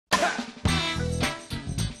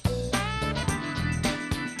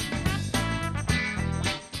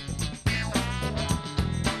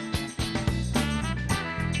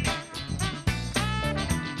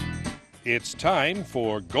It's time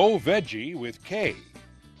for Go Veggie with Kay.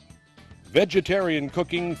 Vegetarian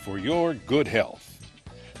cooking for your good health.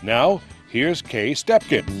 Now, here's Kay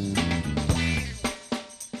Stepkin.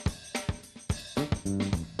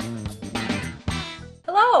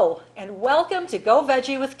 Hello, and welcome to Go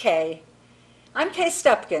Veggie with Kay. I'm Kay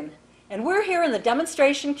Stepkin, and we're here in the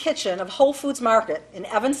demonstration kitchen of Whole Foods Market in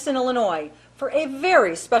Evanston, Illinois, for a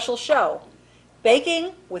very special show,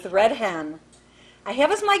 Baking with Red Hen. I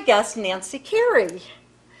have as my guest Nancy Carey.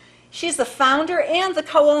 She's the founder and the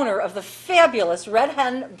co-owner of the fabulous Red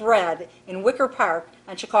Hen bread in Wicker Park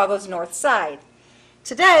on Chicago's North Side.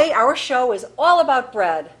 Today, our show is all about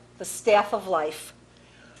bread, the staff of life.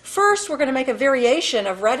 First, we're going to make a variation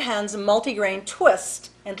of Red Hen's multigrain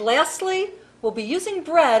twist. And lastly, we'll be using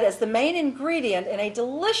bread as the main ingredient in a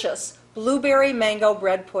delicious blueberry mango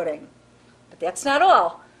bread pudding. But that's not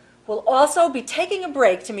all. We'll also be taking a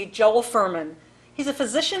break to meet Joel Fuhrman. He's a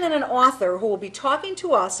physician and an author who will be talking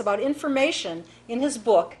to us about information in his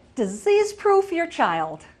book, Disease Proof Your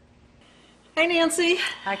Child. Hi, Nancy.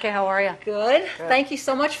 Hi, Kay. How are you? Good. Thank you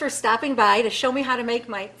so much for stopping by to show me how to make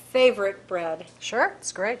my favorite bread. Sure.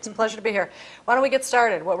 It's great. It's a pleasure to be here. Why don't we get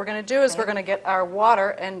started? What we're going to do is we're going to get our water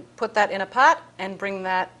and put that in a pot and bring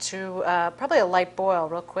that to probably a light boil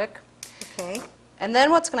real quick. Okay. And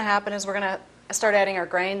then what's going to happen is we're going to start adding our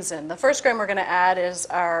grains in. The first grain we're going to add is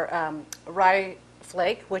our rye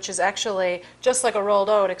flake, which is actually just like a rolled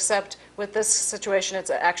oat, except with this situation it's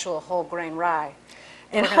an actual whole grain rye.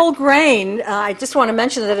 And whole grain, I just want to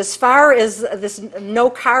mention that as far as this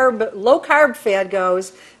no-carb, low-carb fad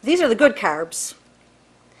goes, these are the good carbs.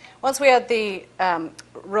 Once we add the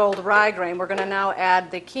rolled rye grain, we're going to now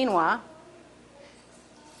add the quinoa,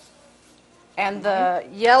 and the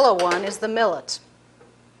yellow one is the millet.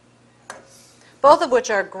 Both of which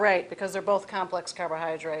are great because they're both complex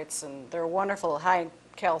carbohydrates and they're wonderful, high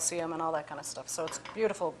calcium and all that kind of stuff. So it's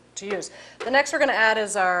beautiful to use. The next we're going to add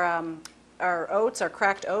is our oats, our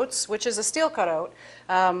cracked oats, which is a steel-cut oat,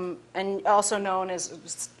 and also known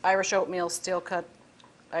as Irish oatmeal, steel-cut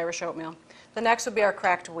Irish oatmeal. The next would be our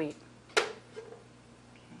cracked wheat.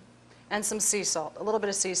 And some sea salt, a little bit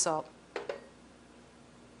of sea salt.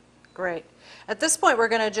 Great. At this point, we're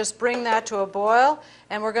going to just bring that to a boil,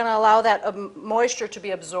 and we're going to allow that moisture to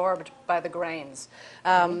be absorbed by the grains.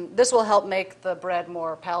 This will help make the bread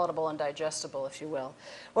more palatable and digestible, if you will.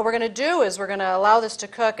 What we're going to do is we're going to allow this to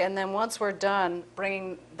cook, and then once we're done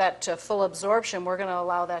bringing that to full absorption, we're going to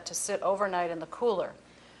allow that to sit overnight in the cooler,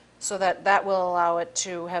 so that will allow it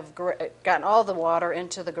to have gotten all the water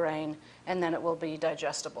into the grain, and then it will be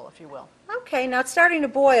digestible, if you will. Okay, now it's starting to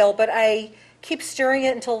boil, but I keep stirring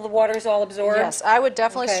it until the water is all absorbed? Yes, I would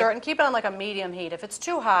definitely stir it and keep it on like a medium heat. If it's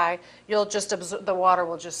too high, you'll just the water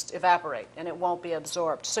will just evaporate and it won't be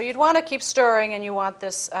absorbed. So you'd want to keep stirring, and you want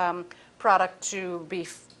this product to be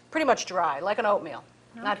pretty much dry, like an oatmeal.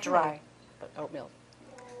 Okay. Not dry, but oatmeal.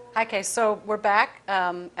 Okay, so we're back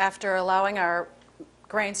after allowing our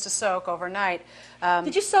grains to soak overnight.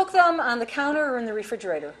 Did you soak them on the counter or in the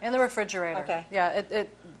refrigerator? In the refrigerator. Okay. Yeah,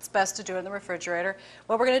 it's best to do it in the refrigerator.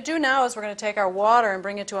 What we're going to do now is we're going to take our water and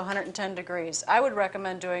bring it to 110 degrees. I would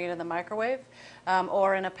recommend doing it in the microwave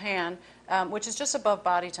or in a pan, which is just above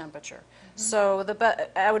body temperature. So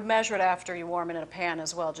I would measure it after you warm it in a pan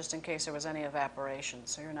as well, just in case there was any evaporation,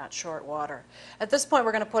 so you're not short water. At this point,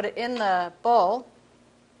 we're going to put it in the bowl,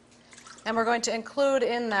 and we're going to include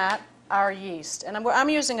in that our yeast. And I'm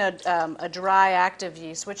using a dry active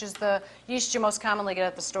yeast, which is the yeast you most commonly get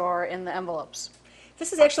at the store in the envelopes.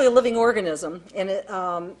 This is actually a living organism, and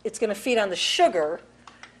it's going to feed on the sugar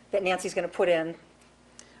that Nancy's going to put in.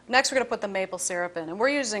 Next, we're going to put the maple syrup in, and we're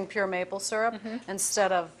using pure maple syrup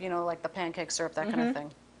instead of, like the pancake syrup, that kind of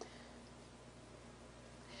thing.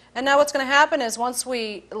 And now what's going to happen is once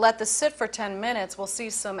we let this sit for 10 minutes, we'll see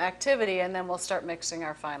some activity, and then we'll start mixing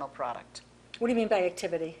our final product. What do you mean by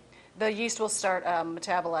activity? The yeast will start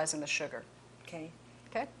metabolizing the sugar. Okay.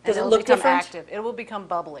 Okay. Does it look different? Active. It will become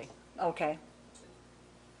bubbly. Okay.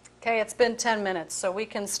 Okay, it's been 10 minutes, so we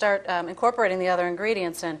can start incorporating the other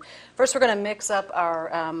ingredients in. First, we're going to mix up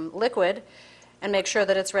our liquid and make sure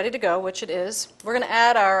that it's ready to go, which it is. We're going to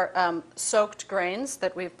add our soaked grains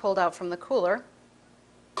that we've pulled out from the cooler.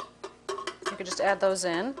 You could just add those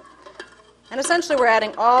in. And essentially, we're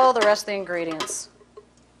adding all the rest of the ingredients.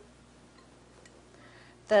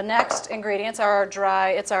 The next ingredients are our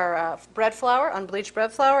it's our bread flour, unbleached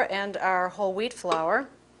bread flour, and our whole wheat flour.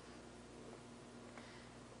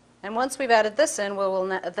 And once we've added this in,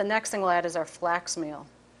 the next thing we'll add is our flax meal.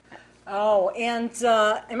 Oh, and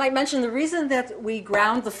I might mention the reason that we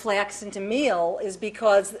ground the flax into meal is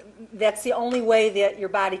because that's the only way that your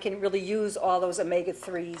body can really use all those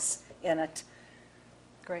omega-3s in it.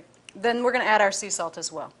 Great. Then we're going to add our sea salt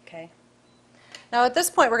as well. Okay. Now at this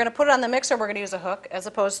point we're going to put it on the mixer. We're going to use a hook as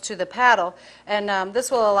opposed to the paddle, and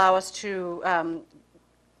this will allow us to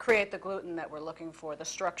create the gluten that we're looking for, the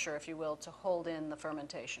structure, if you will, to hold in the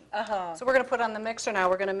fermentation. So we're going to put it on the mixer now.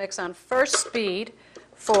 We're going to mix on first speed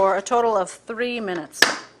for a total of 3 minutes.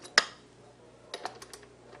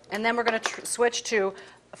 And then we're going to switch to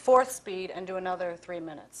fourth speed and do another 3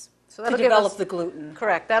 minutes. So To develop the gluten.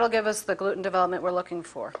 Correct. That'll give us the gluten development we're looking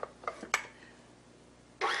for.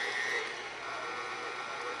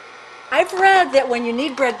 I've read that when you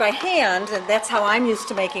knead bread by hand, and that's how I'm used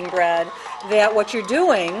to making bread, that what you're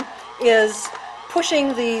doing is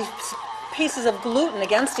pushing these pieces of gluten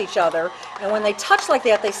against each other, and when they touch like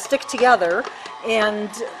that, they stick together, and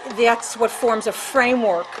that's what forms a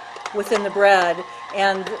framework within the bread,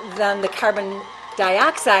 and then the carbon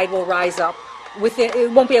dioxide will rise up.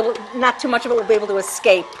 It won't be able, not too much of it will be able to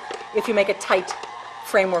escape if you make a tight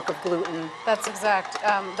framework of gluten. That's exact.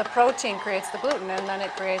 The protein creates the gluten, and then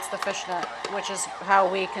it creates the fishnet, which is how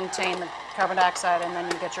we contain the carbon dioxide, and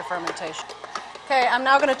then you get your fermentation. Okay, I'm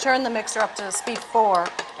now going to turn the mixer up to speed 4,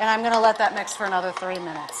 and I'm going to let that mix for another 3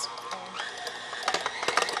 minutes.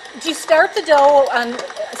 Do you start the dough on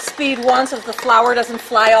speed 1 so that the flour doesn't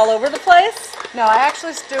fly all over the place? No, I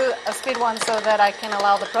actually do a speed 1 so that I can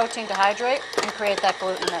allow the protein to hydrate and create that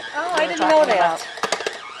gluten that we were I didn't know talking that. about.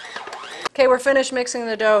 Okay, we're finished mixing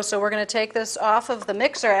the dough, so we're going to take this off of the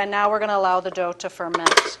mixer, and now we're going to allow the dough to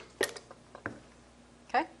ferment.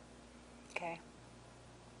 Okay? Okay.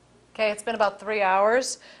 Okay, it's been about 3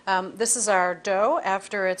 hours. This is our dough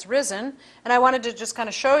after it's risen, and I wanted to just kind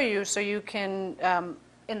of show you so you can,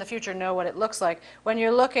 in the future, know what it looks like. When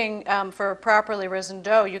you're looking for properly risen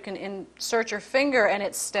dough, you can insert your finger and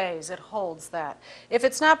it stays, it holds that. If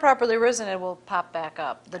it's not properly risen, it will pop back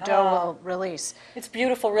up. The dough will release. It's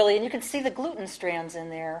beautiful, really, and you can see the gluten strands in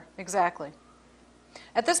there. Exactly.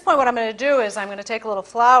 At this point, what I'm going to do is I'm going to take a little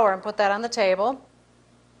flour and put that on the table.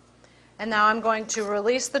 And now I'm going to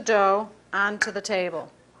release the dough onto the table.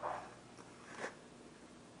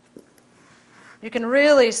 You can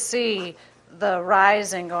really see the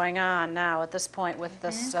rising going on now at this point with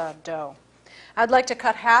this dough. I'd like to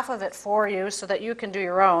cut half of it for you so that you can do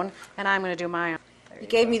your own, and I'm going to do my own. You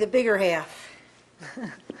gave me the bigger half. All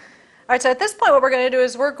right, so at this point what we're going to do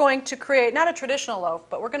is we're going to create not a traditional loaf,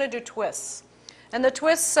 but we're going to do twists. And the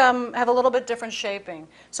twists have a little bit different shaping.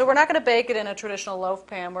 So we're not going to bake it in a traditional loaf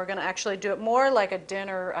pan. We're going to actually do it more like a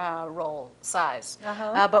dinner roll size.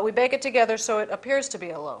 But we bake it together so it appears to be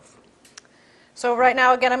a loaf. So right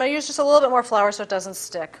now, again, I'm going to use just a little bit more flour so it doesn't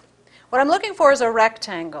stick. What I'm looking for is a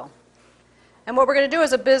rectangle. And what we're going to do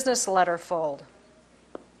is a business letter fold.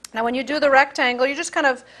 Now when you do the rectangle, you're just kind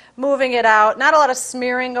of moving it out. Not a lot of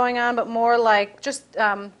smearing going on, but more like just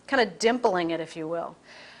kind of dimpling it, if you will.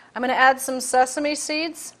 I'm going to add some sesame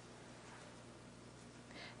seeds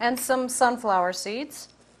and some sunflower seeds.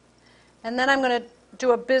 And then I'm going to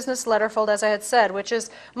do a business letter fold, as I had said, which is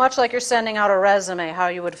much like you're sending out a resume, how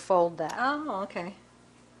you would fold that. Oh, okay.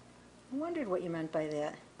 I wondered what you meant by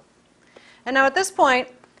that. And now at this point,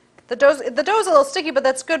 the dough's a little sticky, but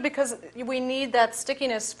that's good because we need that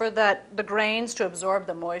stickiness for the grains to absorb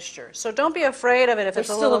the moisture. So don't be afraid of it if it's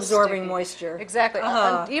a little still absorbing sticky. moisture. Exactly.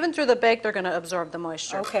 And even through the bake, they're going to absorb the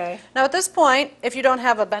moisture. Okay. Now at this point, if you don't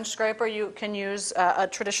have a bench scraper, you can use a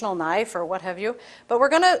traditional knife or what have you. But we're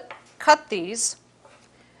going to cut these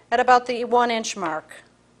at about the 1-inch mark.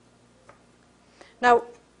 Now,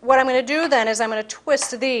 what I'm going to do then is I'm going to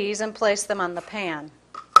twist these and place them on the pan.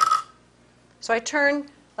 So I turn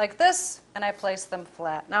like this, and I place them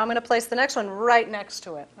flat. Now I'm going to place the next one right next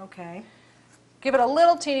to it. Okay. Give it a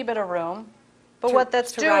little teeny bit of room. But what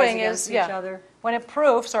that's doing is, when it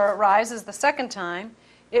proofs or it rises the second time,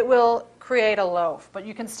 it will create a loaf. But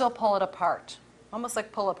you can still pull it apart, almost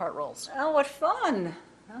like pull-apart rolls. Oh, what fun.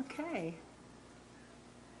 Okay.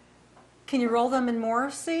 Can you roll them in more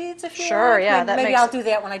seeds if you Sure, want? yeah. Maybe I'll do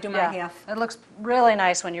that when I do my half. It looks really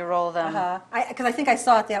nice when you roll them. Because I think I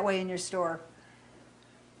saw it that way in your store.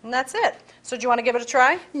 And that's it. So do you want to give it a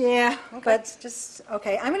try? Yeah, but just,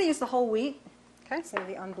 okay. I'm going to use the whole wheat Okay. instead of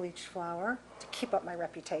the unbleached flour to keep up my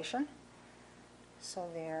reputation. So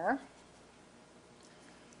there.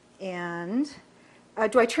 And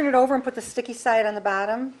do I turn it over and put the sticky side on the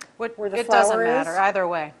bottom where the It flour doesn't is? matter, either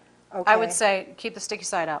way. Okay. I would say keep the sticky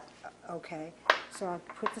side up. Okay. So I'll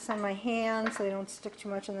put this on my hand so they don't stick too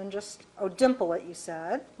much, and then just, dimple it, you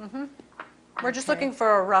said. We're just looking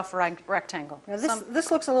for a rough rectangle. Now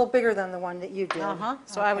this looks a little bigger than the one that you did.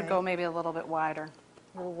 So I would go maybe a little bit wider.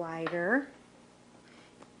 A little wider.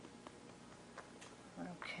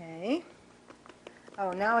 Okay.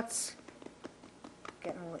 Oh, now it's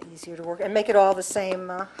getting a little easier to work. And make it all the same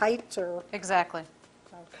height or, Exactly.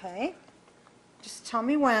 okay. Just tell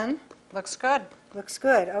me when. Looks good. Looks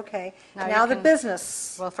good, okay. Now Now you the can-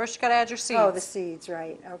 business. Well, first you got to add your seeds. Oh, the seeds,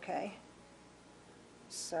 right, okay.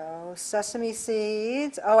 So sesame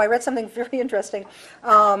seeds. Oh, I read something very interesting.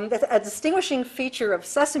 A distinguishing feature of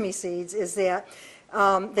sesame seeds is that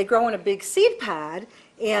they grow in a big seed pod,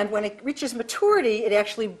 and when it reaches maturity, it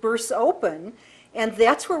actually bursts open, and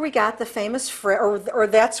that's where we got the famous phrase, or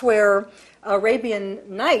that's where Arabian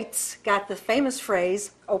Nights got the famous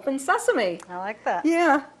phrase, "Open sesame." I like that.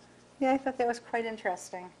 Yeah, yeah, I thought that was quite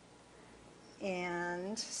interesting.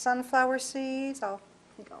 And sunflower seeds.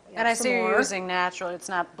 And I see you're using natural. It's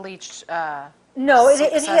not bleached. No,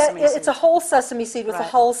 sesame it's a seeds. whole sesame seed with the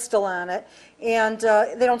Right. hull still on it, and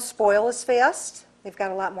they don't spoil as fast. They've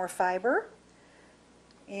got a lot more fiber,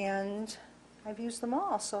 and I've used them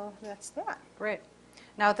all, so that's that. Great.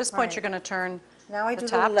 Now at this point, Right. you're going to turn Now I the do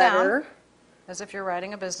the top letter, down as if you're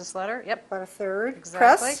writing a business letter. Yep. about a third.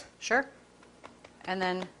 Exactly. Press Sure. And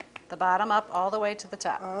then the bottom up all the way to the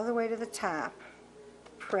top. all the way to the top.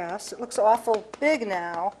 Press. It looks awful big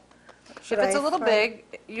now. Should If it's I a little try-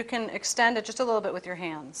 big, you can extend it just a little bit with your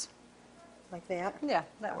hands. like that. Yeah,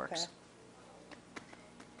 that Okay. works.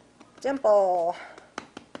 Dimple.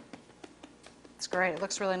 It's great. It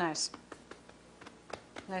looks really nice.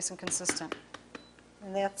 Nice and consistent.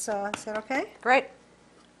 And that's is that okay? Great.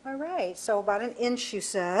 All right. So about an inch, you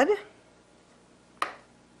said.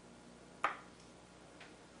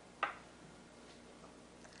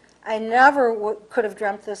 I never could have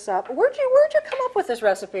dreamt this up. Where'd you come up with this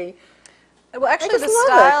recipe? Well, actually, just the love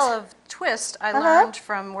style it. of twist I Uh-huh. learned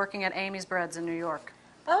from working at Amy's Breads in New York.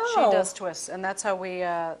 Oh. She does twists, and that's how we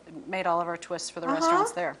made all of our twists for the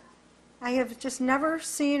restaurants there. I have just never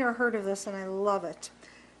seen or heard of this, and I love it.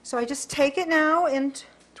 So I just take it now and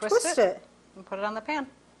twist it. And put it on the pan.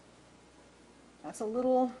 That's a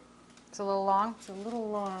little, It's a little long. it's a little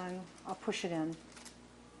long. I'll push it in.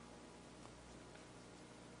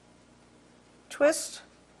 Twist,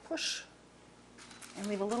 push, and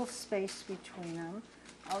leave a little space between them.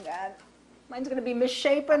 Oh God, mine's going to be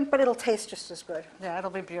misshapen, but it'll taste just as good. Yeah, it'll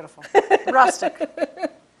be beautiful. Rustic.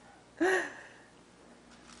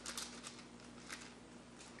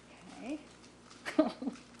 Okay.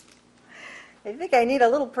 I think I need a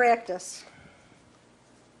little practice.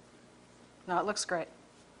 No, it looks great.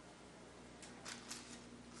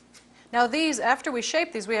 Now these, after we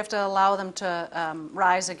shape these, we have to allow them to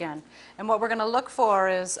rise again. And what we're going to look for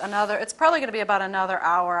is another, it's probably going to be about another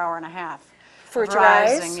hour, hour and a half. For it of to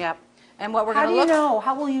rise? rising, yep. And what we're How going do to you look know?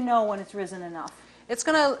 How will you know when it's risen enough? It's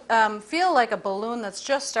going to feel like a balloon that's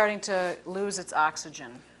just starting to lose its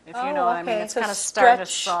oxygen, if you know what I mean. okay. It's So kind of starting to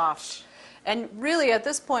stretch. soft. And really, at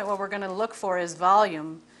this point, what we're going to look for is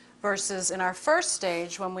volume, versus in our first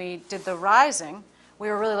stage, when we did the rising, we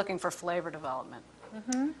were really looking for flavor development.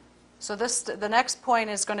 So the next point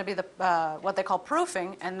is going to be what they call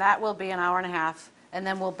proofing, and that will be an hour and a half, and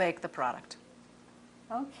then we'll bake the product.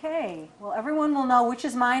 Okay. Well, everyone will know which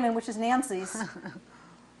is mine and which is Nancy's.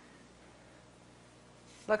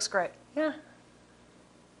 Looks great. Yeah.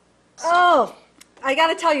 Oh, I got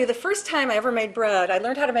to tell you, the first time I ever made bread, I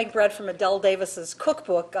learned how to make bread from Adele Davis's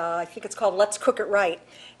cookbook. I think it's called Let's Cook It Right.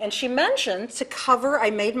 And she mentioned to cover,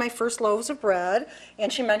 I made my first loaves of bread,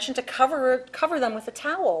 and she mentioned to cover them with a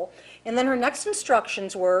towel. And then her next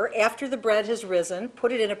instructions were, after the bread has risen,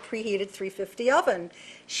 put it in a preheated 350 oven.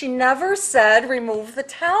 She never said remove the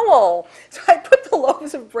towel. So I put the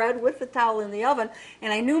loaves of bread with the towel in the oven,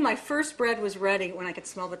 and I knew my first bread was ready when I could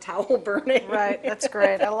smell the towel burning. Right, that's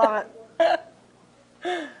great. I love it.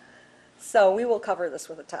 So we will cover this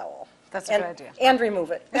with a towel. That's a good idea. And remove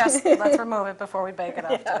it. Yes, let's remove it before we bake it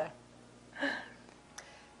off today.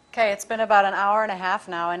 Okay, it's been about an hour and a half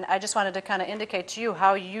now, and I just wanted to kind of indicate to you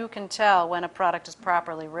how you can tell when a product is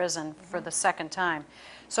properly risen for the second time.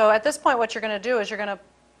 So at this point, what you're going to do is you're going to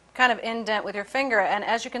kind of indent with your finger, and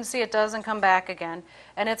as you can see, it doesn't come back again.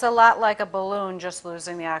 And it's a lot like a balloon just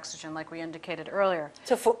losing the oxygen, like we indicated earlier.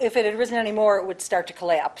 So if it had risen any more, it would start to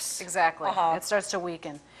collapse. Exactly. Uh-huh. It starts to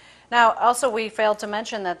weaken. Now, also, we failed to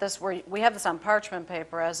mention that we have this on parchment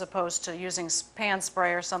paper as opposed to using pan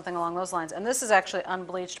spray or something along those lines. And this is actually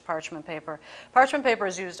unbleached parchment paper. Parchment paper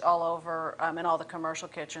is used all over in all the commercial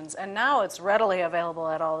kitchens, and now it's readily available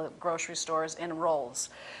at all the grocery stores in rolls.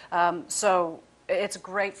 So it's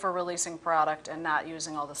great for releasing product and not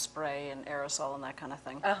using all the spray and aerosol and that kind of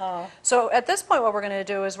thing. Uh-huh. So at this point, what we're going to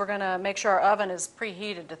do is we're going to make sure our oven is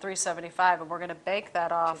preheated to 375, and we're going to bake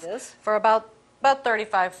that off It is? for about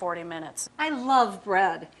 35, 40 minutes. I love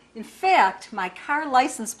bread. In fact, my car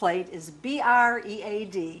license plate is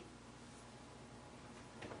BREAD.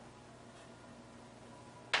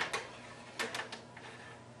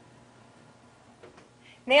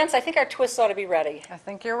 Nance, I think our twists ought to be ready. I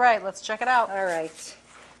think you're right. Let's check it out. All right.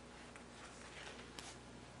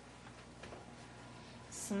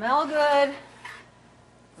 Smell good.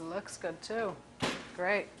 It looks good too.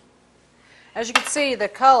 Great. As you can see, the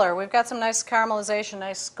color, we've got some nice caramelization,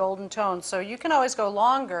 nice golden tones. So you can always go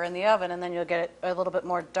longer in the oven, and then you'll get it a little bit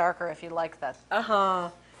more darker if you like that.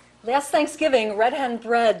 Last Thanksgiving, Red Hen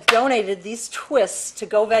Bread donated these twists to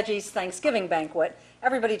Go Veggie's Thanksgiving banquet.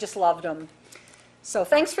 Everybody just loved them. So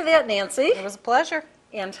thanks for that, Nancy. It was a pleasure.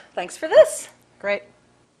 And thanks for this. Great.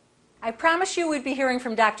 I promised you we'd be hearing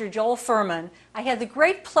from Dr. Joel Fuhrman. I had the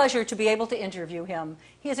great pleasure to be able to interview him.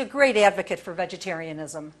 He is a great advocate for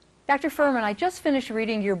vegetarianism. Dr. Fuhrman, I just finished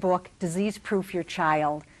reading your book, Disease Proof Your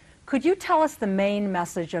Child. Could you tell us the main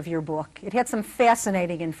message of your book? It had some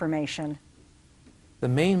fascinating information. The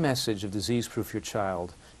main message of Disease Proof Your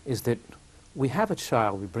Child is that we have a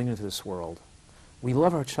child we bring into this world. We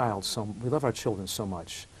love our children so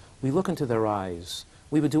much. We look into their eyes.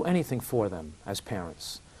 We would do anything for them as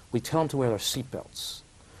parents. We tell them to wear their seatbelts.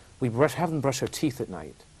 We have them brush their teeth at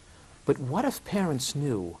night. But what if parents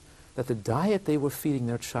knew that the diet they were feeding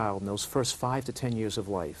their child in those first 5 to 10 years of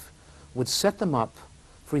life would set them up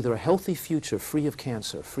for either a healthy future free of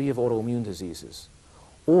cancer, free of autoimmune diseases,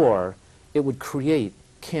 or it would create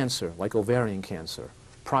cancer like ovarian cancer,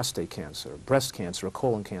 prostate cancer, breast cancer, or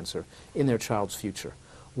colon cancer in their child's future?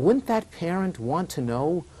 Wouldn't that parent want to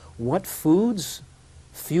know what foods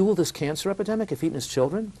fuel this cancer epidemic if eaten as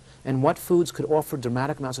children, and what foods could offer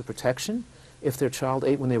dramatic amounts of protection if their child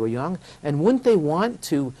ate when they were young? And wouldn't they want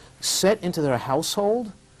to set into their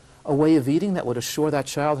household a way of eating that would assure that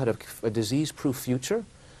child had a disease-proof future?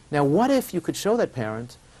 Now, what if you could show that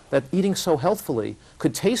parent that eating so healthfully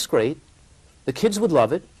could taste great, the kids would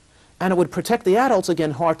love it, and it would protect the adults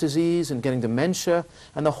against heart disease and getting dementia,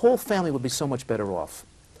 and the whole family would be so much better off.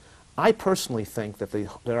 I personally think that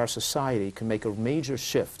our society can make a major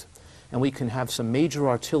shift, and we can have some major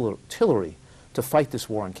artillery to fight this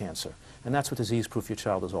war on cancer. And that's what Disease Proof Your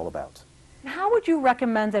Child is all about. How would you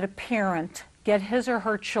recommend that a parent get his or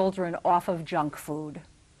her children off of junk food?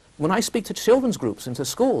 When I speak to children's groups and to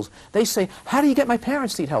schools, they say, how do you get my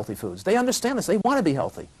parents to eat healthy foods? They understand this. They want to be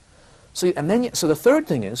healthy. So the third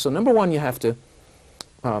thing is, so number one, you have to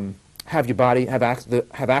have your body have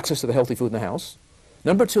access to the healthy food in the house.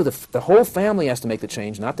 Number two, the whole family has to make the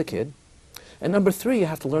change, not the kid. And number three, you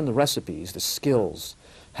have to learn the recipes, the skills,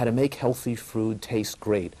 how to make healthy food taste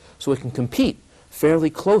great so it can compete fairly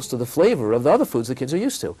close to the flavor of the other foods the kids are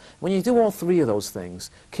used to. When you do all three of those things,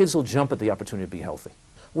 kids will jump at the opportunity to be healthy.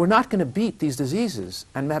 We're not going to beat these diseases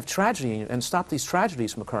and have tragedy and stop these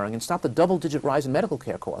tragedies from occurring and stop the double-digit rise in medical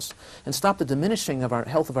care costs and stop the diminishing of our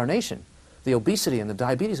health of our nation, the obesity and the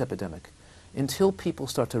diabetes epidemic, until people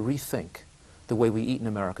start to rethink the way we eat in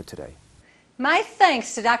America today. My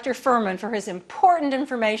thanks to Dr. Fuhrman for his important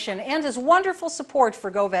information and his wonderful support for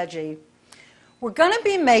Go Veggie. We're going to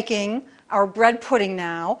be making our bread pudding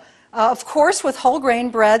now, of course with whole grain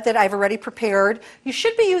bread that I've already prepared. You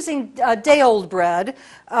should be using day-old bread.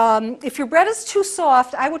 If your bread is too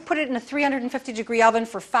soft, I would put it in a 350-degree oven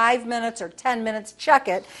for 5 minutes or 10 minutes, check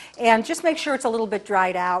it, and just make sure it's a little bit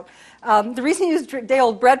dried out. The reason you use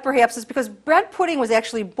day-old bread, perhaps, is because bread pudding was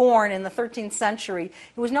actually born in the 13th century.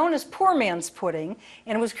 It was known as poor man's pudding,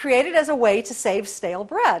 and it was created as a way to save stale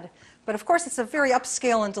bread. But of course, it's a very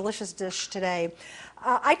upscale and delicious dish today.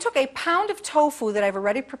 I took a pound of tofu that I've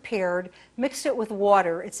already prepared, mixed it with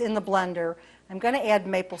water. It's in the blender. I'm going to add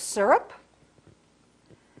maple syrup,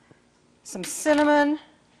 some cinnamon,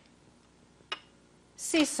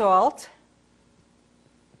 sea salt,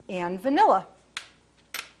 and vanilla.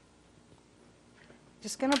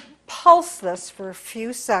 Just going to pulse this for a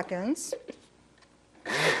few seconds.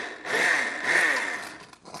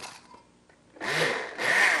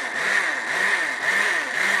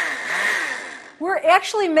 We're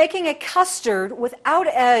actually making a custard without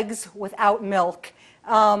eggs, without milk.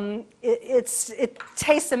 It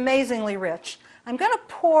tastes amazingly rich. I'm going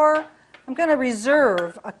to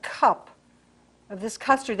reserve a cup of this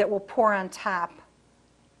custard that we'll pour on top.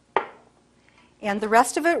 And the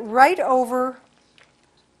rest of it right over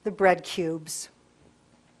the bread cubes.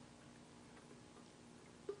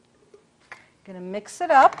 Going to mix it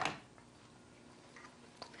up.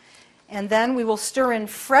 And then we will stir in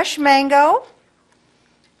fresh mango,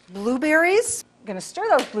 blueberries. I'm going to stir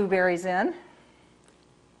those blueberries in.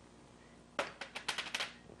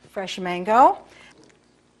 Fresh mango.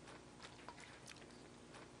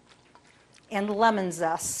 and lemon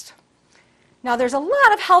zest. Now, there's a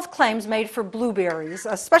lot of health claims made for blueberries,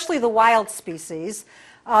 especially the wild species.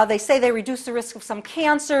 They say they reduce the risk of some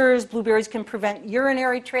cancers. Blueberries can prevent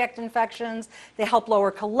urinary tract infections. They help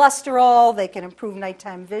lower cholesterol. They can improve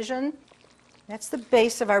nighttime vision. That's the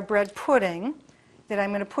base of our bread pudding that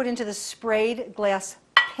I'm going to put into the sprayed glass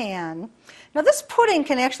pan. Now, this pudding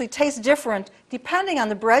can actually taste different depending on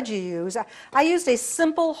the bread you use. I used a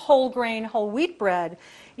simple whole grain, whole wheat bread.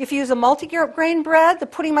 If you use a multi-grain bread, the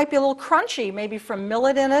pudding might be a little crunchy, maybe from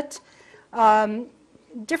millet in it.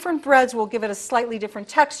 Different breads will give it a slightly different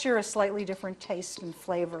texture, a slightly different taste and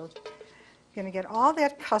flavor. I'm going to get all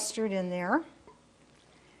that custard in there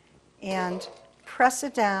and press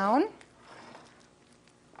it down.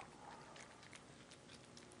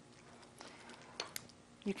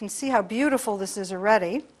 You can see how beautiful this is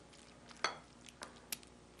already.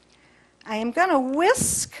 I am going to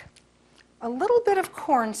whisk a little bit of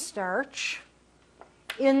cornstarch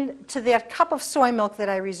into that cup of soy milk that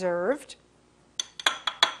I reserved.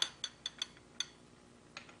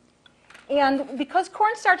 And because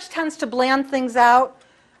cornstarch tends to bland things out,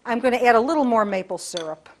 I'm going to add a little more maple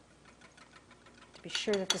syrup to be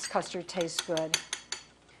sure that this custard tastes good.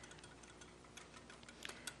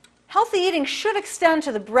 Healthy eating should extend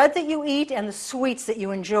to the bread that you eat and the sweets that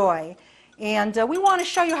you enjoy. And we want to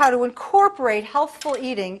show you how to incorporate healthful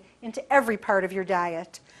eating into every part of your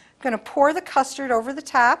diet. I'm going to pour the custard over the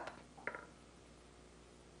top.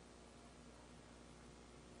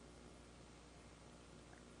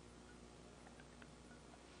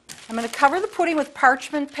 I'm going to cover the pudding with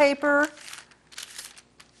parchment paper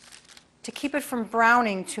to keep it from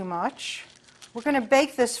browning too much. We're going to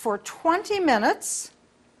bake this for 20 minutes.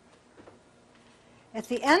 At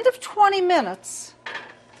the end of 20 minutes,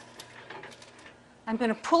 I'm going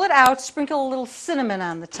to pull it out, sprinkle a little cinnamon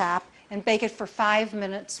on the top, and bake it for 5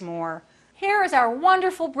 minutes more. Here is our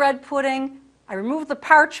wonderful bread pudding. I removed the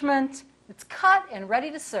parchment. It's cut and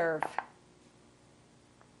ready to serve.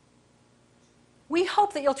 We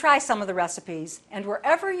hope that you'll try some of the recipes, and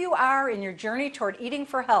wherever you are in your journey toward eating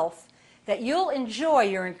for health, that you'll enjoy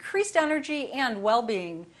your increased energy and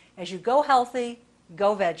well-being as you go healthy,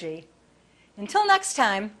 go veggie. Until next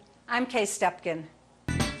time, I'm Kay Stepkin.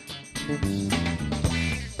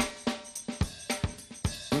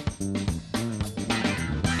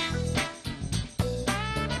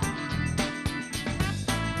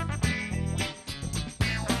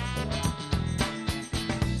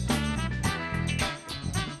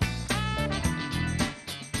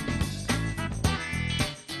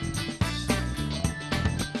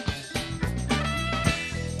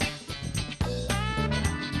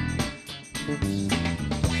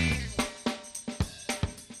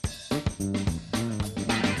 Mm-hmm.